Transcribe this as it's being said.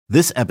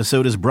This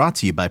episode is brought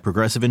to you by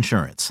Progressive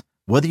Insurance.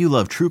 Whether you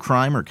love true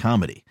crime or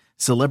comedy,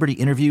 celebrity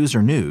interviews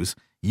or news,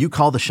 you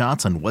call the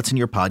shots on what's in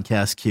your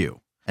podcast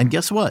queue. And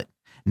guess what?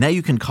 Now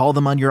you can call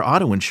them on your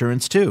auto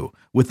insurance too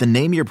with the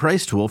Name Your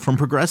Price tool from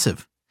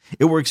Progressive.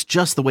 It works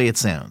just the way it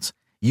sounds.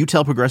 You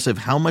tell Progressive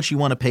how much you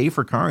want to pay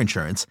for car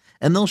insurance,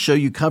 and they'll show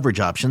you coverage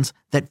options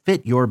that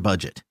fit your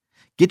budget.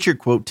 Get your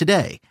quote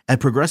today at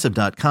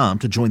Progressive.com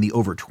to join the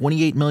over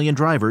 28 million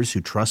drivers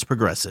who trust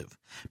Progressive.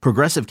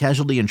 Progressive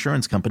Casualty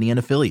Insurance Company and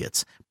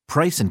Affiliates.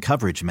 Price and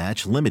coverage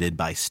match limited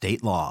by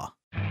state law.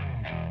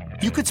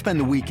 You could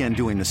spend the weekend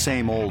doing the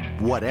same old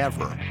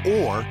whatever,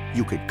 or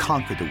you could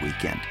conquer the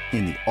weekend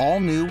in the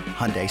all-new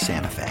Hyundai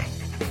Santa Fe.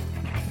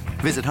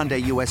 Visit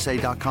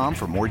HyundaiUSA.com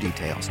for more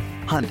details.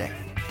 Hyundai,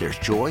 there's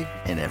joy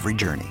in every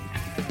journey.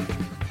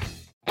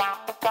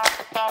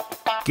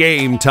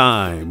 Game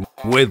time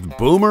with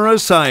Boomer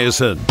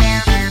Esiason.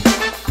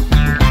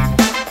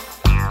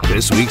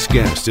 This week's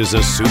guest is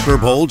a Super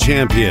Bowl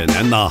champion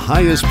and the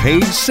highest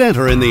paid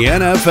center in the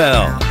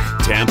NFL,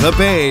 Tampa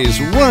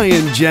Bay's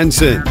Ryan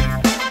Jensen.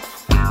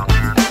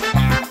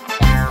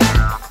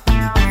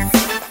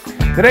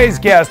 Today's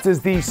guest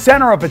is the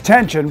center of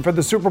attention for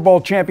the Super Bowl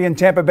champion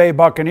Tampa Bay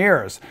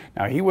Buccaneers.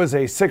 Now, he was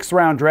a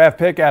sixth-round draft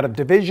pick out of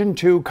Division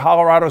II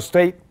Colorado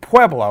State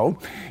Pueblo.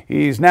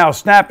 He's now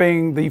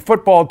snapping the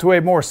football to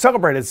a more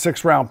celebrated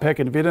sixth-round pick,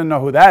 and if you didn't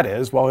know who that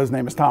is, well, his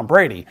name is Tom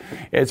Brady.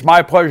 It's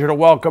my pleasure to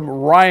welcome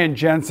Ryan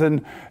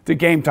Jensen to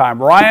Game Time.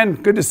 Ryan,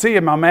 good to see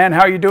you, my man.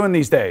 How are you doing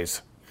these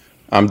days?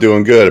 I'm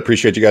doing good.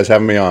 Appreciate you guys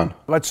having me on.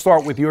 Let's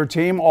start with your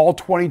team. All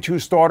 22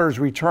 starters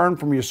returned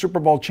from your Super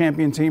Bowl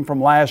champion team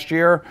from last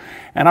year,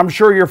 and I'm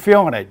sure you're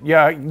feeling it.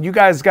 Yeah, you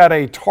guys got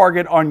a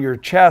target on your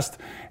chest,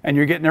 and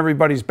you're getting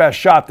everybody's best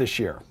shot this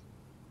year.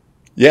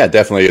 Yeah,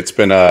 definitely. It's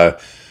been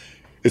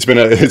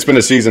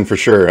a season for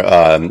sure.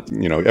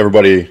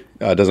 Everybody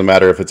doesn't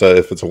matter if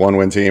it's a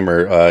one-win team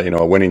or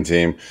a winning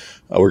team.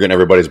 We're getting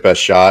everybody's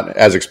best shot,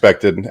 as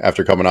expected,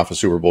 after coming off a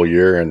Super Bowl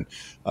year, and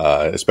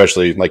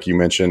especially like you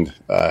mentioned,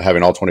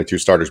 having all 22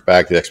 starters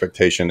back, the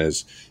expectation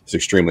is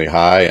extremely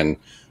high, and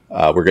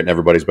we're getting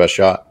everybody's best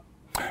shot.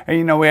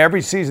 And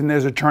every season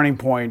there's a turning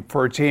point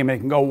for a team. It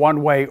can go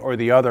one way or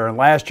the other. And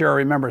last year, I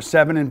remember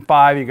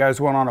 7-5. You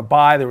guys went on a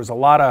bye. There was a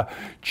lot of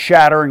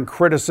chatter and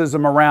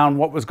criticism around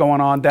what was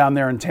going on down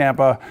there in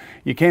Tampa.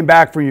 You came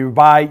back from your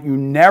bye. You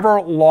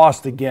never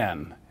lost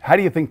again. How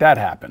do you think that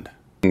happened?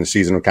 The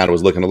season kind of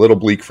was looking a little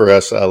bleak for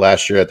us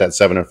last year at that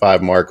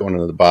 7-5 mark going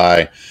into the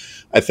bye.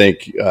 I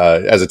think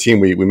as a team,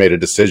 we made a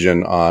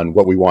decision on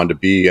what we wanted to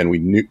be, and we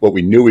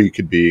knew we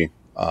could be.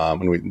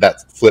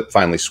 That flip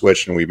finally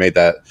switched, and we made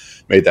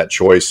that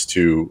choice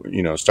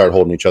to start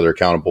holding each other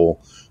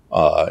accountable,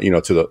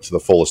 to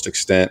the fullest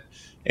extent.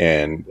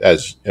 And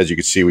as you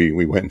can see,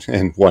 we went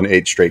and won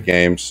 8 straight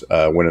games,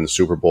 winning the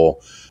Super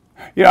Bowl.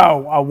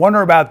 I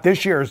wonder about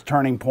this year's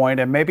turning point,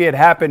 and maybe it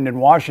happened in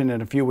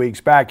Washington a few weeks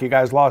back. You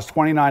guys lost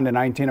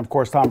 29-19. Of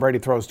course, Tom Brady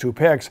throws 2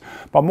 picks.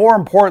 But more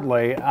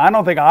importantly, I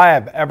don't think I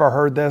have ever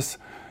heard this.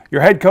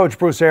 Your head coach,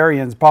 Bruce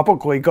Arians,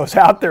 publicly goes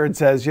out there and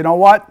says, you know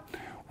what?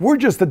 We're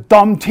just a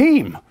dumb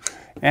team.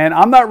 And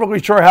I'm not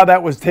really sure how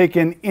that was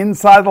taken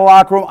inside the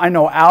locker room. I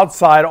know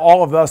outside,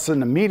 all of us in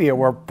the media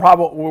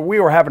we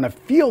were having a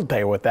field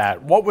day with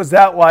that. What was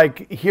that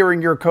like,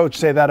 hearing your coach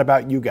say that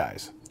about you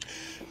guys?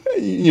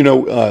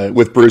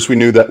 With Bruce, we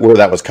knew that where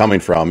that was coming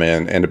from,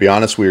 and to be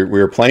honest, we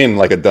were playing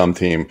like a dumb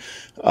team.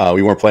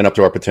 We weren't playing up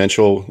to our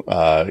potential.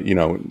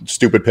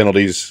 Stupid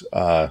penalties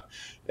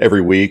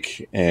every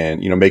week,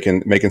 and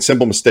making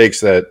simple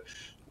mistakes that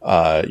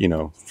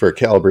for a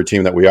caliber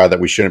team that we are, that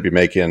we shouldn't be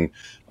making.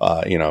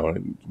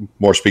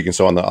 More speaking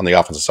so on the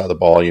offensive side of the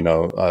ball,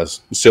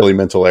 silly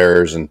mental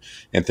errors and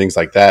things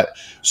like that.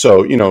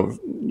 So,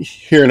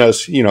 hearing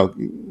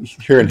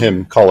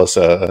him call us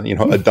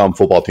a dumb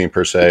football team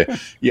per se.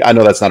 Yeah, I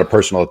know that's not a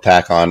personal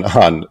attack on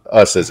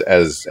us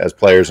as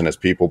players and as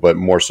people, but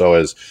more so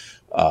as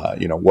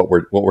what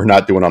we're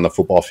not doing on the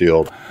football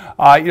field.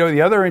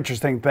 The other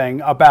interesting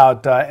thing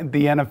about the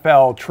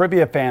NFL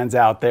trivia fans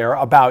out there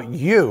about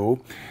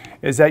you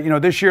is that,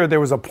 this year there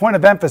was a point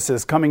of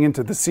emphasis coming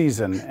into the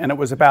season, and it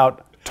was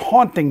about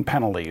taunting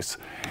penalties.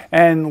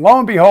 And lo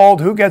and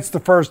behold, who gets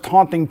the first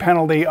taunting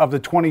penalty of the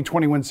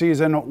 2021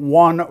 season?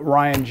 One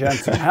Ryan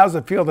Jensen. How's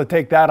it feel to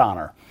take that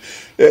honor?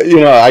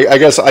 I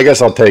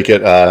guess I'll take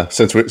it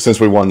since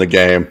we won the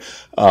game.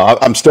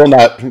 I'm still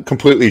not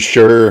completely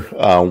sure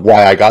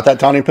why I got that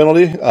taunting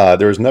penalty.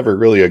 There was never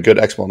really a good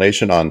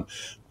explanation on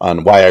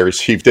why I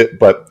received it,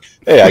 but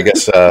hey, I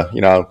guess I'll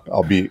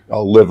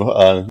live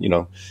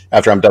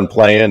after I'm done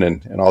playing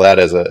and all that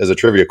as a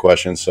trivia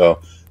question. So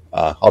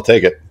I'll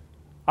take it.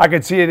 I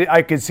could see it.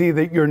 I could see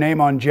that your name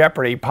on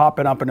Jeopardy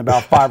popping up in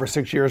about 5 or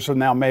 6 years from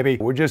now, maybe.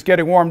 We're just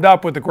getting warmed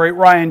up with the great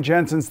Ryan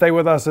Jensen. Stay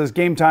with us as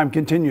Game Time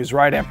continues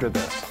right after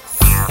this.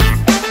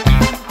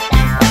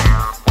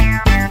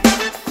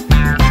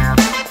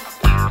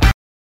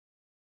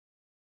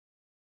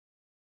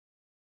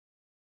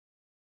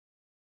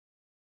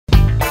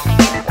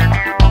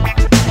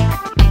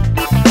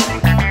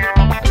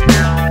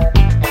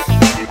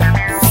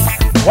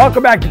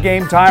 Welcome back to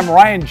Game Time.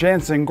 Ryan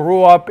Jensen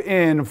grew up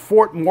in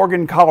Fort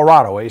Morgan,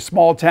 Colorado, a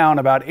small town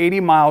about 80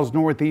 miles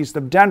northeast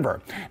of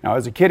Denver. Now,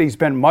 as a kid, he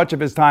spent much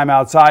of his time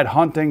outside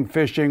hunting,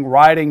 fishing,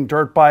 riding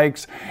dirt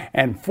bikes,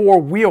 and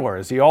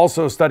four-wheelers. He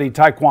also studied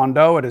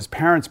Taekwondo at his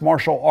parents'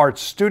 martial arts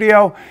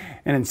studio.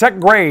 And in second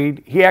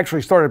grade, he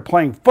actually started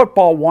playing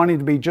football, wanting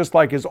to be just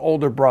like his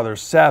older brother,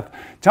 Seth.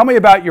 Tell me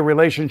about your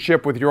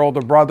relationship with your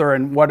older brother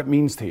and what it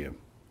means to you.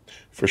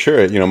 For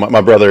sure.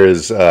 My brother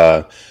is,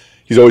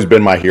 he's always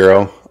been my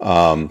hero.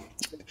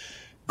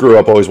 Grew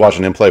up always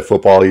watching him play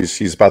football.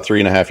 He's about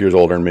 3.5 years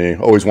older than me.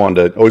 Always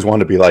wanted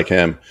to be like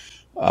him.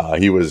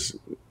 He was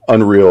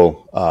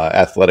unreal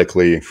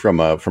athletically from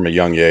a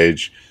young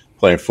age,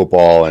 playing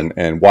football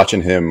and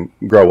watching him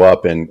grow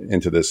up and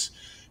into this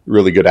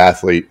really good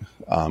athlete.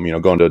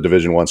 Going to a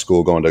Division I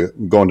school, going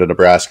to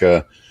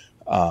Nebraska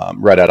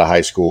right out of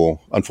high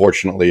school.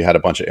 Unfortunately, had a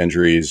bunch of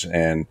injuries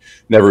and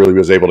never really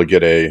was able to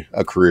get a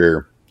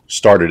career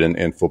started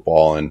in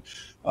football. And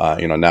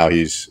now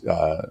he's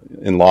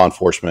in law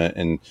enforcement,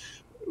 and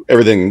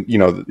everything,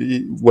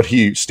 what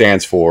he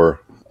stands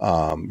for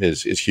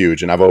is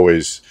huge. And I've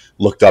always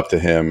looked up to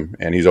him,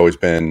 and he's always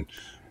been,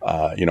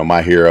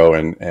 my hero.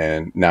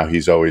 And now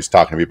he's always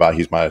talking to me about,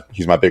 he's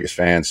my biggest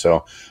fan.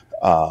 So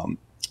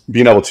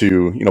being able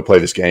to, play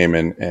this game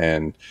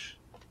and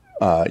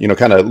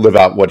kind of live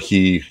out what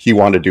he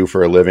wanted to do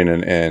for a living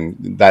and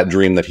that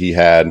dream that he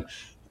had.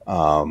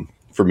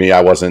 For me,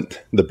 I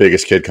wasn't the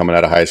biggest kid coming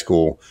out of high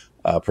school.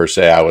 Per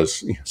se, I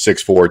was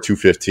 6'4",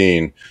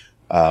 215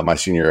 my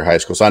senior year of high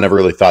school. So I never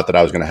really thought that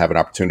I was going to have an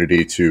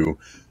opportunity to,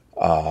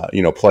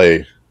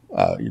 play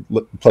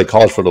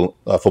college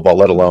football,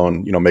 let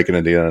alone, make it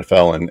into the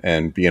NFL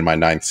and be in my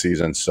 9th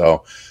season.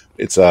 So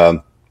it's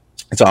an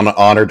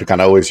honor to kind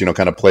of always,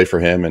 kind of play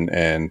for him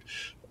and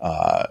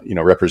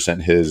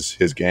represent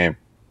his game.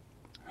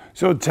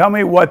 So tell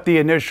me what the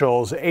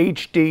initials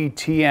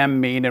HDTM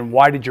mean and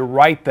why did you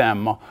write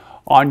them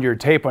on your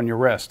tape on your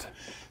wrist?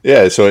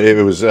 Yeah, so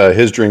it was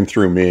his dream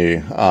through me.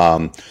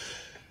 I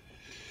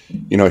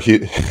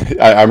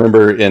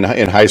remember in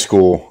high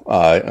school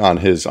on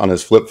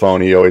his flip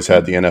phone, he always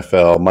had the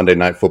NFL Monday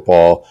Night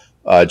Football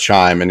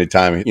chime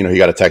anytime he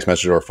got a text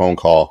message or a phone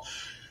call.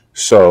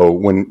 So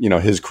when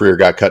his career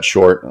got cut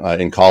short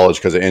in college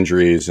because of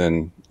injuries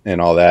and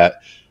all that,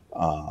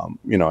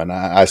 and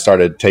I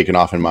started taking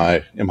off in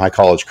my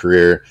college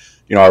career.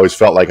 I always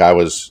felt like I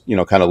was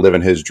kind of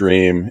living his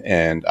dream,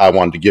 and I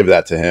wanted to give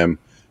that to him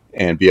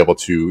and be able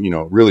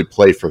to, really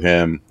play for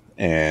him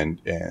and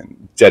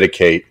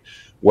dedicate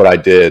what I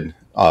did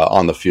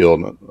on the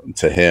field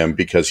to him,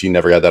 because he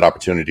never had that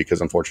opportunity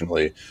because,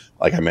 unfortunately,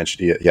 like I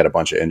mentioned, he had a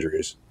bunch of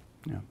injuries.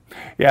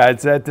 Yeah,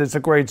 it's a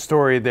great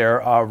story there,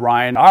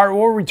 Ryan. All right,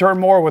 we'll return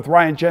more with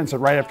Ryan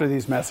Jensen right after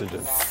these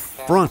messages.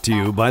 Brought to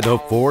you by the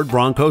Ford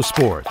Bronco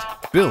Sport.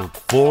 Built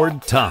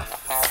Ford tough.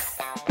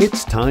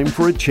 It's time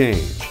for a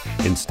change.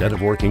 Instead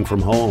of working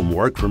from home,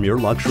 work from your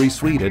luxury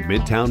suite at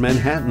Midtown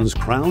Manhattan's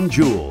crown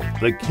jewel,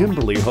 the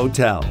Kimberly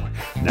Hotel.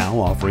 Now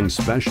offering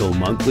special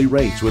monthly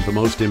rates with the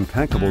most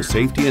impeccable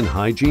safety and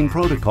hygiene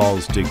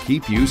protocols to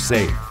keep you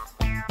safe.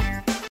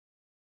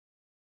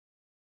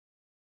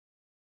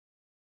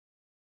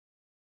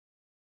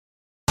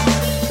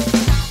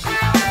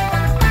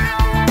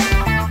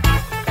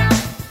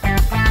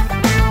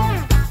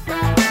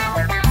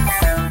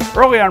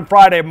 Early on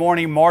Friday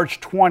morning,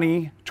 March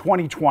 20,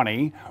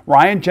 2020,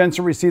 Ryan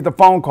Jensen received a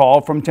phone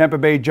call from Tampa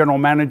Bay General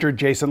Manager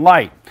Jason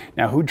Licht.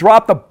 Now, who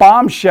dropped the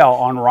bombshell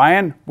on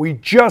Ryan? "We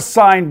just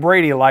signed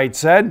Brady," Licht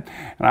said,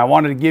 "and I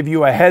wanted to give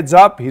you a heads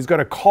up. He's going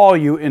to call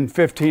you in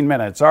 15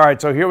 minutes. All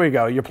right, so here we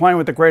go. You're playing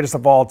with the greatest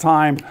of all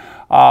time.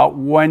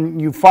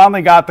 When you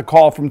finally got the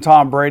call from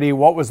Tom Brady,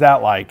 what was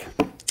that like?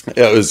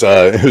 Yeah,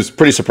 it was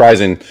pretty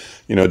surprising.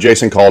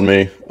 Jason called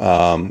me,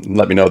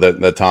 let me know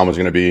that Tom was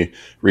going to be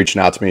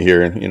reaching out to me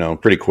here,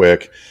 pretty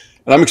quick.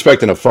 And I'm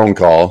expecting a phone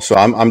call. So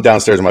I'm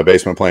downstairs in my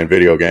basement playing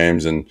video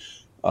games, and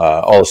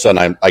all of a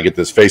sudden I get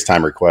this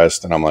FaceTime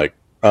request, and I'm like,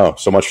 oh,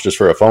 so much just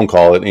for a phone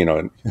call.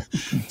 And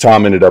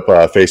Tom ended up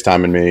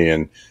FaceTiming me,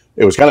 and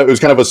it was kind of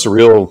a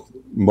surreal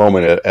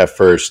moment at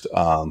first.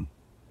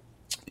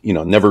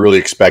 Never really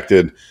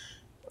expected.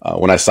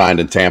 When I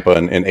signed in Tampa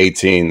in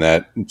 18,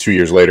 that 2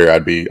 years later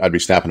I'd be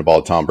snapping the ball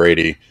at Tom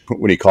Brady.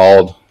 When he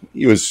called,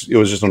 it was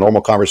just a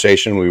normal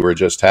conversation. We were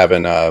just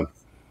having a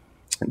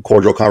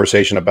cordial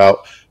conversation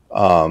about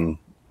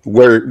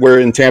where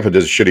in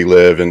Tampa should he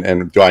live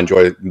and do I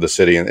enjoy the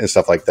city and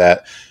stuff like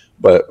that.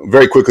 But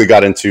very quickly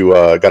got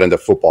into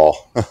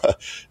football.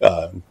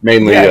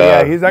 Mainly,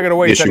 he's not going to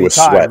waste any time,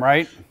 sweat,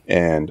 right?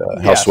 And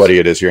how sweaty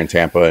it is here in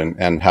Tampa,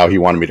 and how he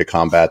wanted me to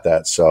combat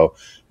that. So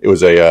it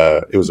was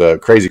a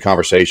crazy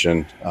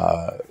conversation,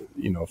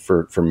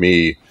 for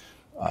me,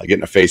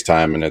 getting a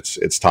FaceTime, and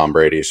it's Tom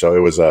Brady. So it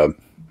was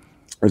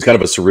kind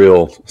of a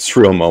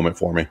surreal moment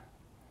for me.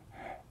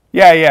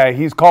 Yeah,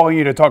 he's calling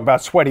you to talk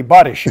about sweaty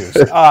butt issues,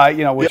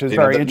 which is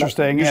very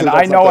interesting. And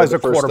I know as a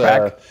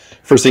quarterback,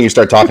 first thing you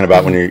start talking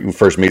about when you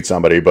first meet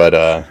somebody,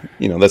 but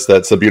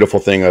that's the beautiful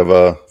thing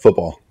of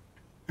football.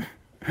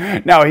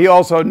 Now, he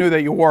also knew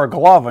that you wore a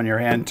glove on your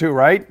hand too,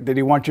 right? Did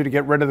he want you to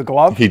get rid of the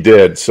glove? He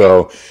did.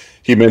 So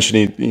he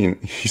mentioned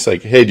he's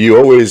like, "Hey, do you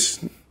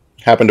always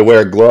happen to wear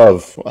a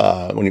glove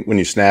when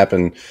you snap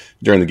and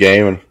during the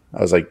game?" And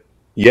I was like,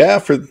 "Yeah,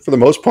 for the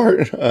most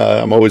part,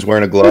 I'm always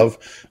wearing a glove.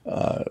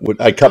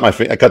 I cut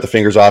the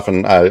fingers off,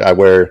 and I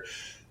wear,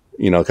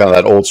 kind of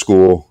that old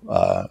school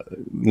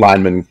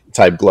lineman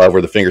type glove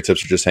where the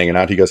fingertips are just hanging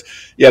out." He goes,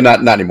 "Yeah,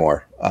 not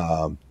anymore.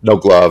 No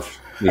glove.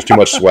 There's too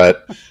much sweat."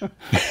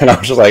 And I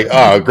was just like,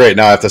 "Oh, great!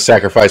 Now I have to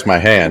sacrifice my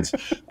hands.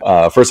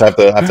 First, I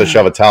have to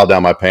shove a towel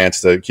down my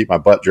pants to keep my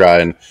butt dry,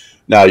 and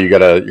now you're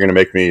gonna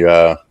make me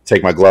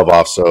take my glove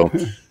off, so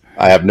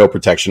I have no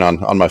protection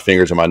on my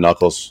fingers and my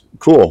knuckles."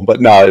 Cool,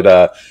 but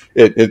no,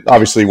 it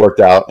obviously worked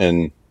out,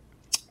 and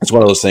it's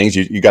one of those things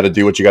you got to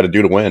do what you got to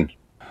do to win.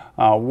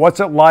 What's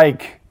it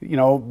like,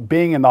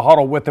 being in the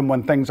huddle with them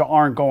when things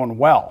aren't going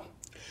well?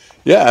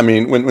 Yeah, I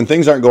mean, when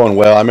things aren't going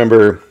well, I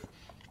remember,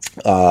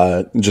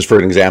 just for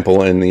an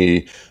example, in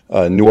the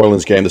New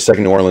Orleans game, the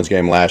second New Orleans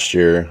game last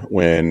year,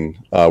 when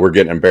we're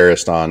getting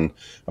embarrassed on,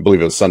 I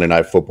believe it was Sunday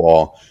Night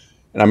Football,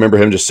 and I remember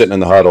him just sitting in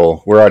the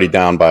huddle. We're already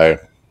down by,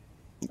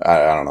 I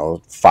don't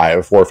know,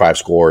 4 or 5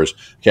 scores.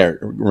 Can't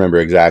remember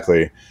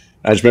exactly.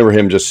 I just remember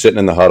him just sitting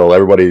in the huddle.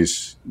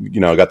 Everybody's,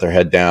 got their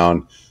head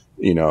down,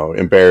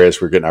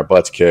 embarrassed. We're getting our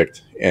butts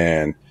kicked.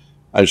 And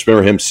I just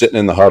remember him sitting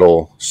in the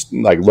huddle,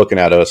 like looking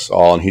at us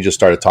all. And he just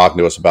started talking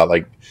to us about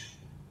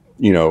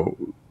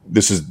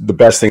this is the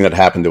best thing that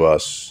happened to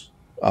us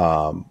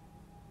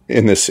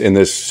in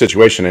this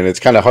situation. And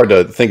it's kind of hard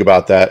to think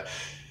about that.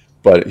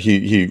 But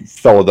he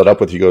followed that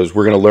up with, he goes,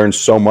 "We're going to learn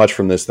so much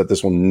from this that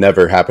this will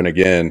never happen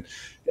again."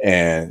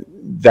 And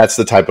that's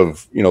the type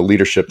of,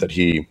 leadership that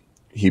he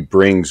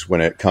brings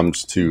when it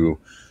comes to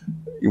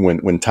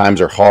when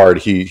times are hard.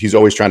 He's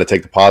always trying to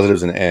take the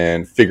positives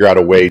and figure out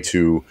a way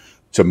to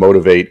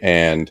motivate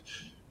and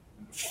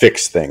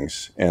fix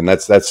things. And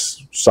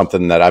that's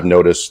something that I've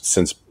noticed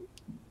since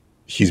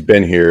he's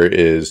been here,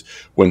 is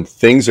when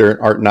things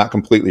are not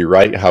completely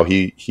right, how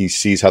he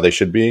sees how they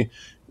should be.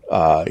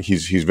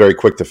 He's very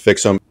quick to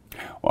fix them.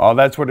 Well,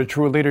 that's what a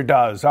true leader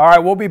does. All right,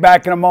 we'll be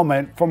back in a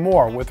moment for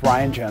more with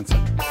Ryan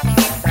Jensen.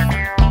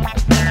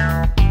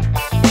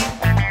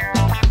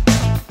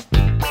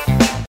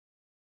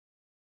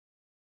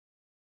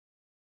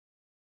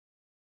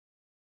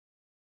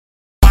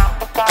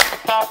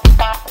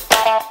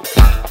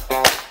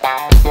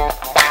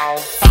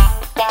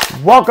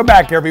 Welcome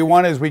back,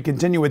 everyone, as we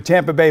continue with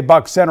Tampa Bay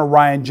Bucs center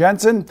Ryan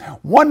Jensen.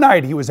 One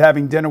night he was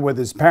having dinner with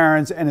his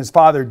parents, and his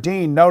father,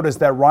 Dean, noticed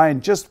that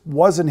Ryan just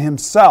wasn't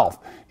himself.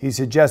 He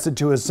suggested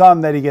to his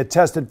son that he get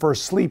tested for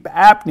sleep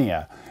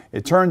apnea.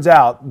 It turns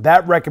out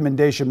that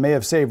recommendation may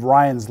have saved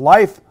Ryan's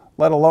life,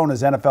 let alone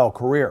his NFL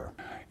career.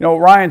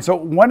 Ryan, so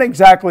when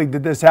exactly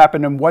did this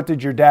happen, and what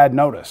did your dad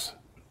notice?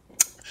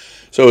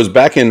 So it was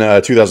back in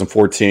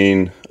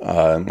 2014,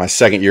 my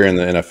second year in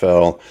the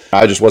NFL.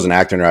 I just wasn't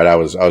acting right. I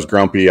was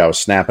grumpy. I was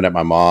snapping at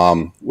my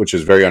mom, which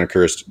is very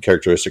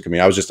uncharacteristic of me.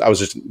 I was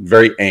just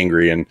very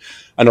angry. And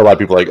I know a lot of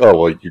people are like, "Oh,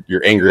 well,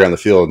 you're angry on the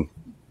field."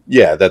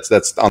 Yeah,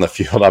 that's on the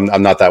field.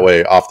 I'm not that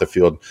way off the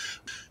field.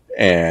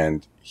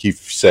 And he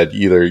said,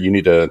 either you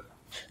need to,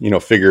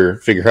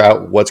 figure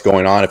out what's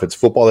going on. If it's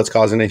football that's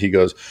causing it, he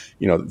goes,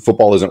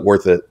 football isn't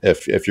worth it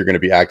if you're going to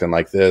be acting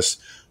like this.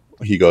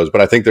 He goes, but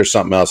I think there's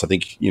something else. I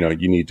think, you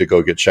need to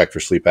go get checked for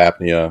sleep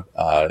apnea.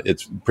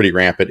 It's pretty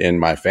rampant in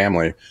my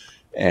family.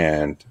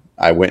 And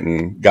I went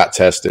and got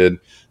tested,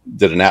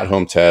 did an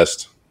at-home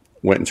test,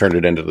 went and turned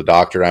it into the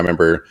doctor. I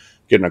remember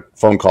getting a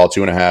phone call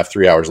 2.5,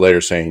 3 hours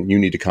later saying, "You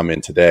need to come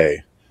in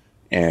today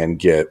and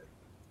get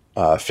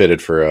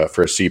fitted for a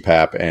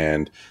CPAP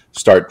and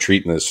start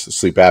treating this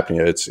sleep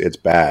apnea. It's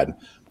bad."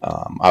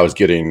 I was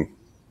getting,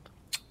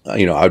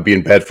 I would be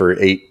in bed for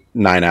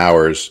 8-9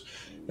 hours,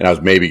 and I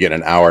was maybe getting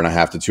an hour and a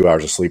half to 2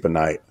 hours of sleep a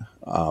night.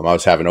 I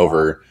was having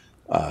over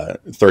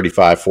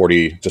 35,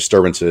 40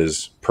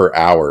 disturbances per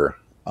hour.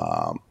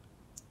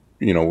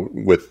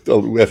 If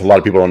a lot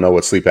of people don't know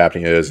what sleep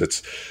apnea is,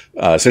 it's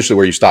essentially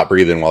where you stop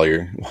breathing while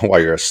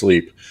you're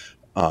asleep.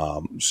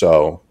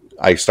 So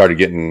I started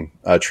getting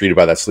treated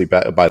by the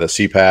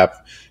CPAP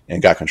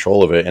and got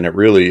control of it, and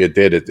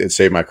it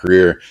saved my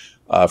career.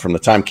 From the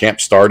time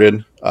camp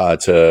started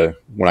to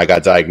when I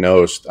got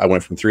diagnosed, I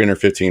went from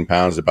 315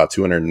 pounds to about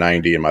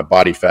 290, and my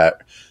body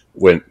fat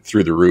went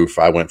through the roof.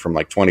 I went from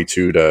like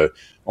 22 to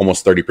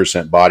almost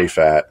 30% body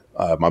fat.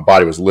 My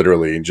body was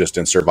literally just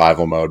in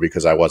survival mode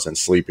because I wasn't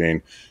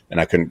sleeping and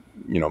I couldn't,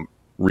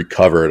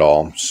 recover at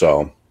all.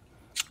 So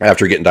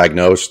after getting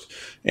diagnosed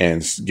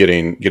and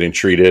getting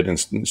treated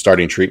and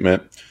starting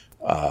treatment,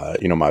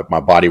 my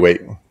body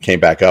weight came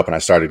back up and I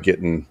started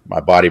getting my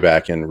body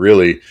back, and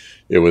really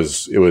it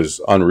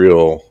was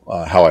unreal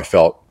how I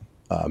felt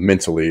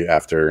mentally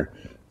after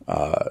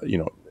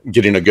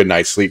getting a good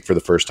night's sleep for the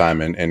first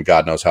time and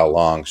God knows how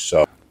long.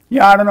 So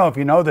yeah, I don't know if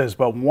you know this,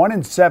 but 1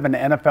 in 7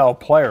 NFL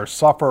players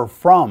suffer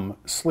from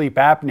sleep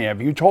apnea.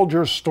 Have you told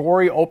your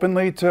story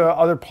openly to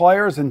other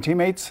players and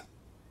teammates?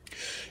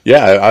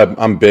 Yeah,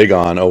 I'm big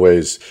on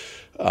always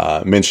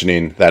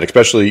mentioning that,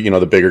 especially,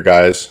 the bigger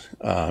guys,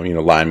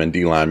 linemen,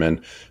 D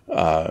linemen,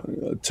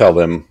 tell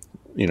them,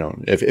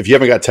 if you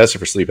haven't got tested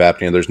for sleep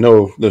apnea, there's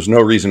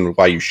no reason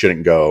why you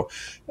shouldn't go.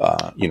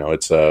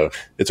 It's a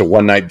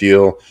one night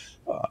deal.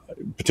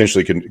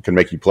 Potentially can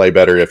make you play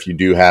better if you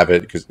do have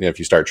it, because if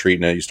you start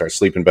treating it, you start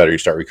sleeping better, you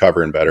start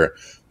recovering better.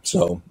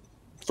 So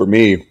for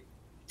me,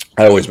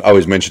 I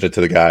always mention it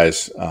to the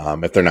guys.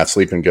 If they're not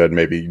sleeping good,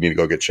 maybe you need to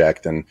go get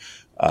checked, and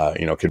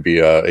could be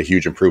a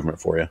huge improvement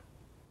for you.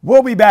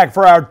 We'll be back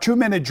for our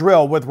 2-minute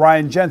drill with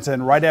Ryan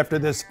Jensen right after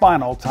this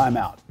final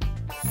timeout.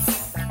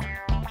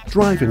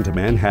 Drive into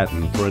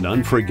Manhattan for an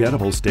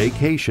unforgettable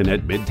staycation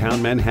at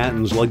Midtown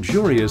Manhattan's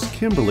luxurious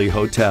Kimberly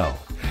Hotel.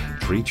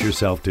 Treat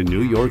yourself to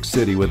New York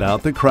City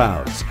without the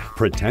crowds,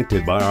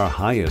 protected by our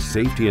highest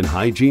safety and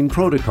hygiene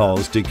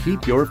protocols to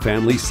keep your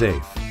family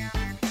safe.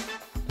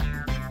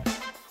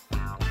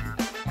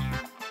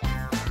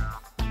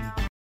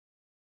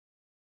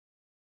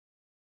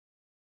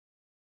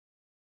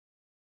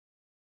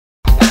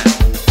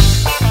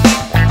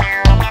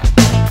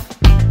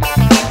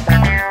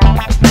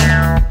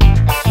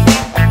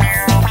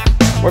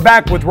 We're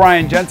back with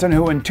Ryan Jensen,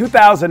 who in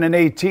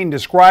 2018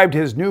 described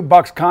his new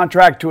Bucs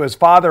contract to his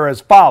father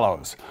as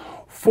follows: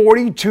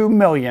 $42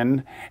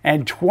 million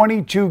and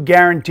 $22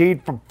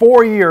 guaranteed for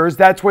 4 years.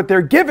 That's what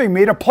they're giving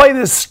me to play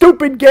this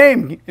stupid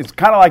game. It's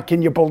kind of like,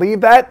 can you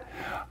believe that?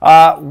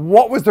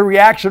 What was the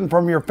reaction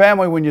from your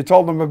family when you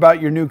told them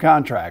about your new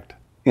contract?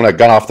 When I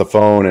got off the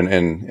phone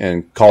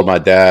and called my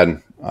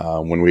dad,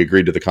 when we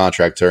agreed to the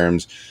contract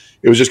terms,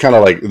 it was just kind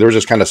of like, there was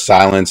just kind of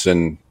silence,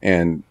 and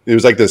it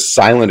was like this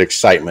silent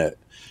excitement.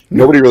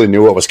 Nobody really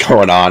knew what was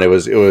going on. It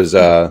was make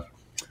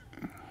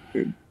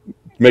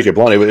it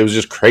blunt, it was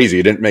just crazy.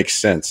 It didn't make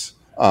sense.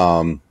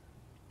 But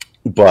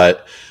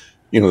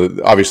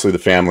obviously the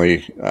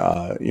family,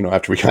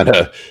 after we kind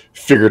of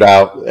figured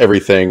out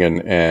everything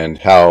and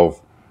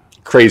how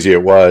crazy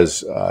it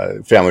was,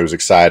 family was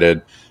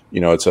excited.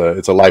 It's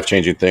a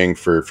life-changing thing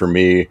for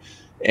me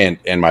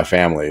and my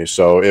family.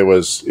 So it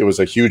was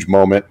a huge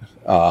moment.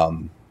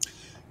 Being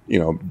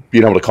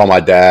able to call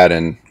my dad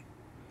and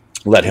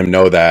let him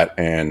know that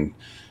and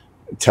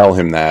tell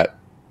him that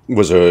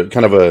was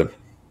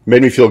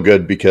made me feel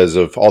good, because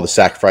of all the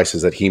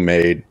sacrifices that he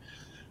made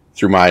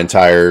through my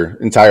entire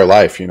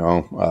life.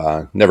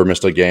 Never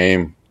missed a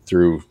game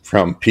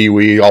from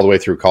Pee-wee all the way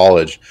through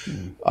college.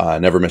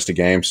 Never missed a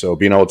game. So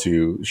being able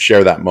to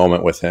share that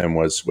moment with him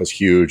was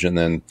huge. And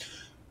then,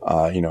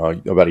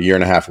 about a year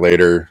and a half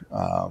later,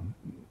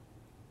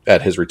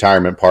 at his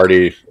retirement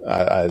party,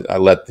 I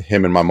let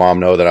him and my mom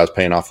know that I was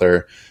paying off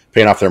their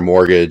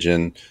mortgage,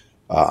 and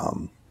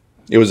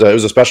it was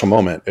a special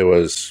moment. It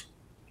was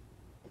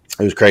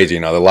crazy,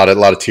 a lot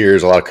of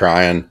tears, a lot of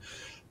crying,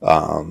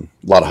 a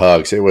lot of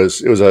hugs. It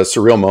was a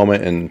surreal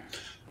moment, and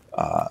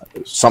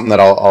something that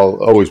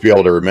I'll always be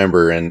able to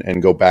remember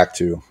and go back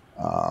to,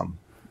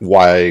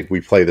 why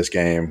we play this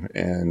game,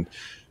 and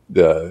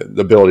the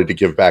ability to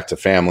give back to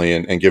family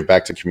and give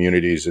back to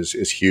communities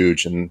is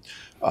huge. And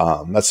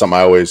that's something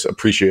I always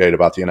appreciate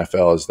about the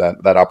NFL, is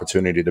that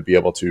opportunity to be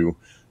able to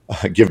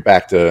give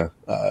back to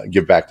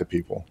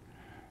people.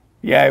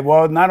 Yeah,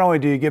 well, not only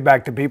do you give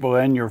back to people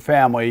and your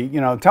family,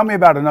 tell me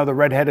about another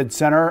redheaded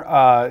center.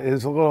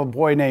 Is a little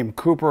boy named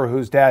Cooper,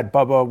 whose dad,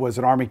 Bubba, was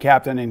an Army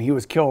captain, and he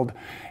was killed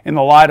in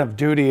the line of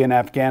duty in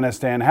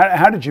Afghanistan.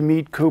 How did you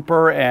meet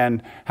Cooper,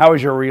 and how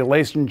has your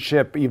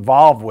relationship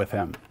evolved with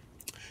him?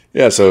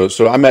 Yeah, so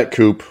I met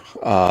Coop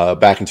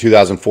back in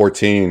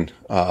 2014. It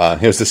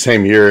was the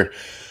same year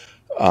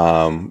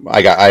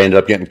I ended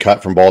up getting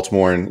cut from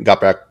Baltimore and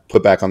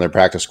put back on their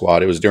practice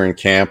squad. It was during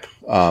camp.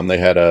 They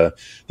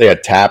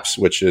had TAPS,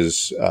 which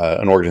is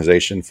an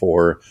organization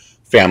for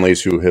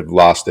families who have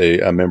lost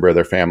a member of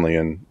their family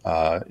in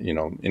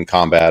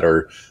combat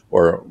or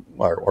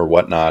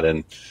whatnot.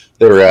 And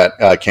they were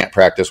at camp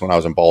practice when I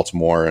was in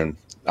Baltimore, and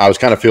I was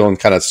kind of feeling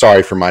kind of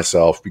sorry for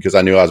myself, because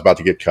I knew I was about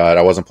to get cut.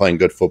 I wasn't playing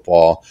good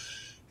football.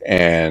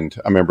 And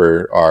I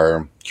remember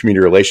our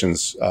community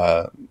relations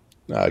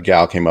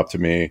gal came up to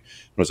me and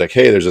was like,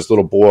 "Hey, there's this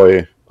little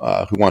boy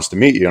who wants to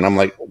meet you." And I'm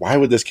like, "Why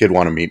would this kid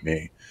want to meet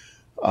me?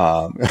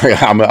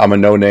 I'm a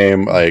no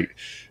name, like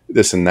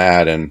this and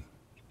that." And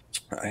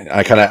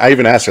I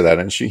even asked her that,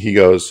 and she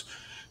was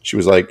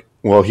like,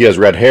 "Well, he has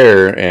red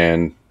hair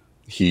and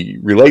he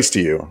relates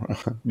to you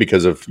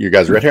because of your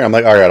guys' red hair." I'm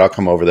like, "All right, I'll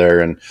come over there."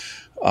 And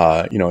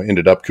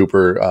ended up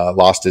Cooper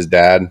lost his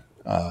dad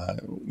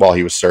while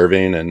he was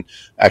serving, and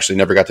actually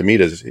never got to meet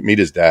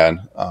his dad.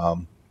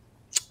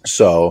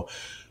 So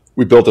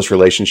we built this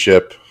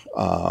relationship.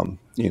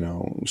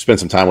 Spent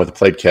some time with him,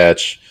 played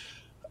catch,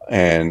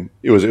 and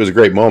it was a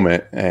great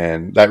moment.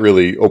 And that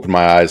really opened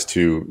my eyes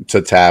to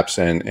TAPS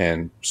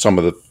and some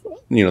of the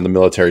the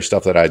military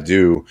stuff that I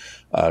do.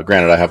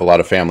 Granted, I have a lot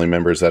of family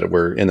members that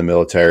were in the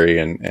military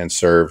and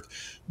served,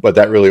 but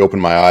that really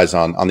opened my eyes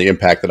on the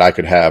impact that I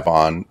could have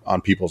on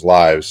people's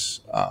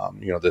lives.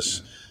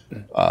 This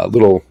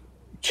little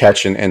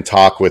catch and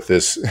talk with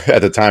this,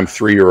 at the time,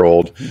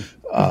 3-year-old,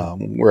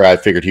 where I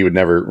figured he would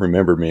never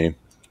remember me.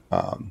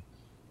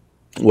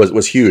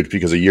 was huge,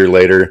 because a year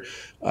later,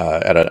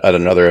 at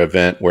another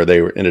event where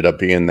they ended up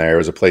being there, it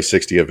was a Play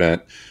 60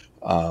 event.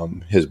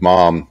 His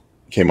mom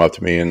came up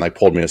to me and like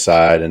pulled me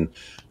aside and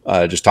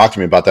just talked to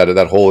me about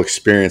that whole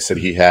experience that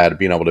he had,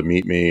 being able to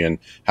meet me, and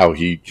how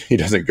he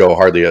doesn't go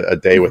hardly a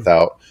day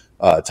without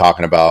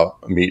talking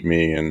about meet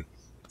me and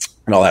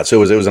all that.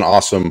 So it was an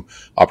awesome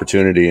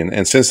opportunity.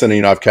 And since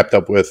then, I've kept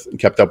up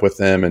with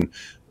them, and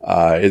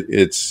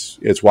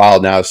it's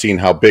wild now seeing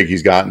how big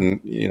he's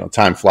gotten.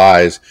 Time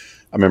flies.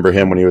 I remember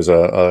him when he was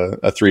a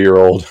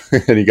 3-year-old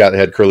and he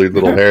had curly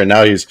little hair, and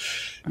now he's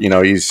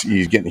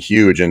getting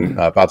huge and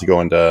about to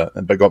go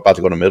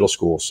to middle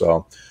school.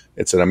 So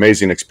it's an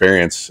amazing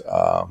experience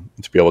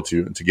to be able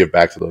to give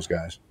back to those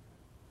guys.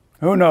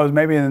 Who knows,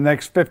 maybe in the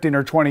next 15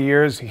 or 20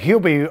 years, he'll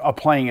be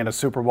playing in a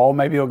Super Bowl.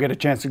 Maybe he'll get a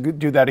chance to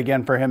do that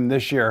again for him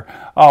this year.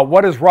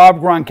 What is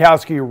Rob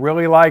Gronkowski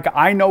really like?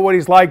 I know what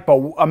he's like,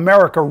 but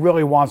America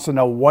really wants to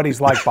know what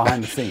he's like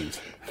behind the scenes.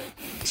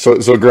 So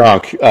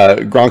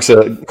Gronk's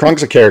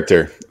a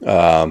character.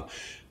 I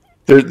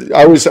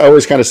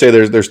always kind of say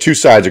there's two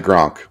sides of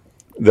Gronk.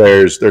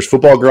 There's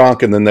football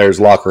Gronk, and then there's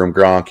locker room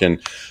Gronk.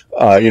 And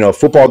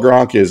football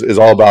Gronk is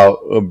all about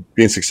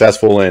being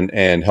successful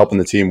and helping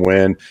the team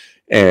win.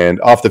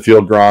 And off the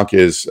field Gronk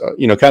is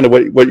kind of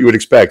what you would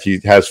expect. He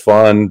has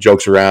fun,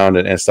 jokes around,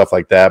 and stuff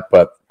like that.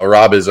 But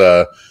Rob is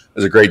a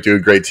great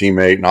dude, great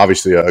teammate, and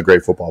obviously a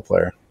great football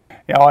player.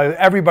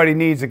 Everybody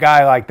needs a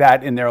guy like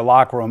that in their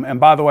locker room. And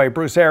by the way,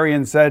 Bruce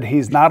Arians said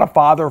he's not a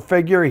father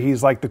figure.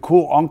 He's like the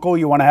cool uncle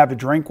you want to have a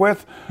drink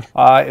with.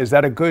 Is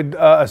that a good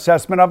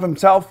assessment of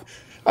himself?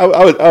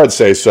 I would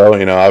say so.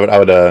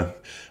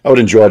 I would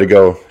enjoy to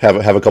go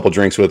have a couple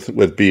drinks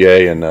with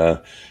BA and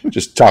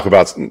just talk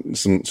about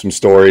some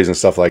stories and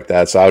stuff like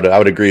that. So I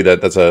would agree that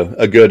that's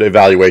a good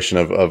evaluation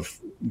of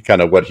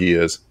kind of what he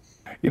is.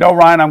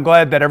 Ryan, I'm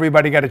glad that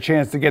everybody got a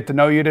chance to get to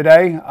know you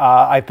today.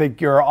 I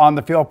think your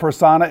on-the-field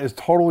persona is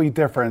totally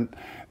different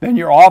than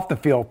your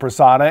off-the-field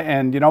persona.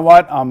 And you know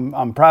what?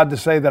 I'm proud to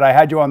say that I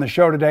had you on the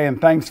show today. And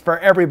thanks for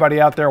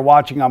everybody out there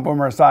watching on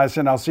Boomer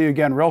Esiason. I'll see you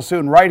again real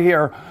soon right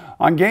here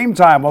on Game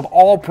Time with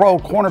All-Pro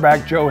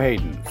cornerback Joe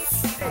Hayden.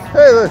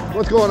 Hey,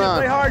 what's going on?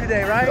 Play hard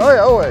today, right? Oh, yeah,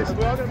 always.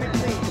 We're all going to be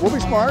clean. We'll be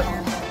smart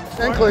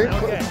and clean.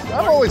 Okay.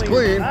 I'm always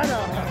clean. I know.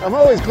 I'm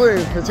always clean.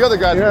 It's the other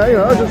guy.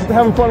 Yeah, just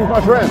having fun with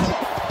my friends.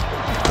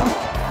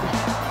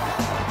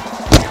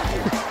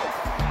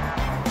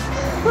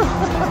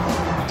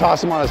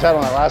 Toss him on his head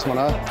on that last one,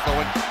 huh?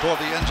 Throwing toward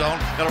the end zone,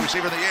 got a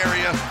receiver in the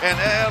area, and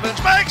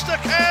Evans makes the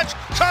catch.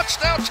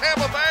 Touchdown,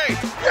 Tampa Bay.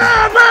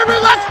 Yeah, baby,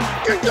 let's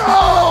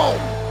go!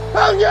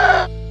 Hell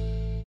yeah!